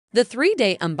The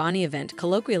three-day Ambani event,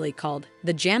 colloquially called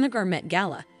the Jamnagar Met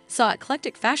Gala, saw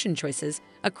eclectic fashion choices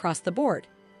across the board,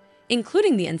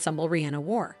 including the ensemble Rihanna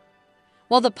wore.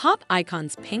 While the pop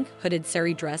icon's pink hooded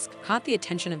sari dress caught the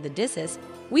attention of the disses,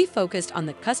 we focused on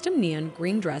the custom neon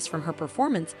green dress from her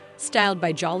performance, styled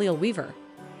by Jaleel Weaver,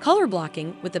 color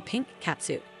blocking with a pink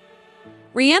catsuit.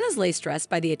 Rihanna's lace dress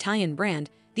by the Italian brand,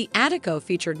 the Attico,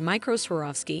 featured micro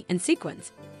Swarovski and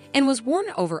sequins, and was worn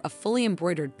over a fully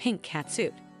embroidered pink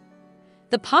catsuit.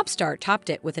 The pop star topped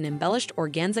it with an embellished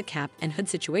organza cap and hood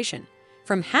situation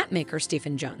from hat maker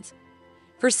Stephen Jones.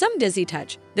 For some dizzy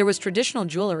touch, there was traditional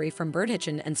jewelry from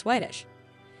Berthichen and Swedish.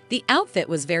 The outfit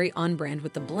was very on-brand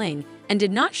with the bling and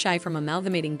did not shy from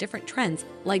amalgamating different trends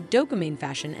like dopamine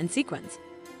fashion and sequins.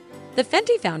 The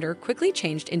Fenty founder quickly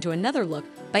changed into another look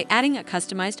by adding a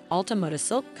customized Alta Moda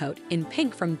silk coat in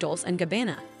pink from Dolce &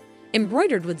 Gabbana,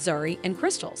 embroidered with zari and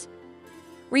crystals.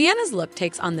 Rihanna's look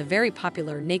takes on the very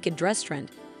popular naked dress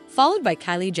trend, followed by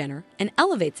Kylie Jenner, and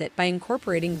elevates it by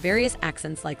incorporating various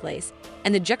accents like lace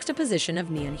and the juxtaposition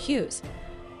of neon hues.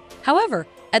 However,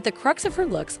 at the crux of her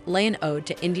looks lay an ode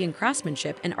to Indian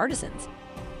craftsmanship and artisans.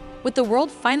 With the world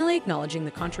finally acknowledging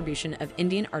the contribution of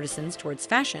Indian artisans towards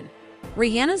fashion,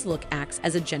 Rihanna's look acts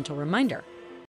as a gentle reminder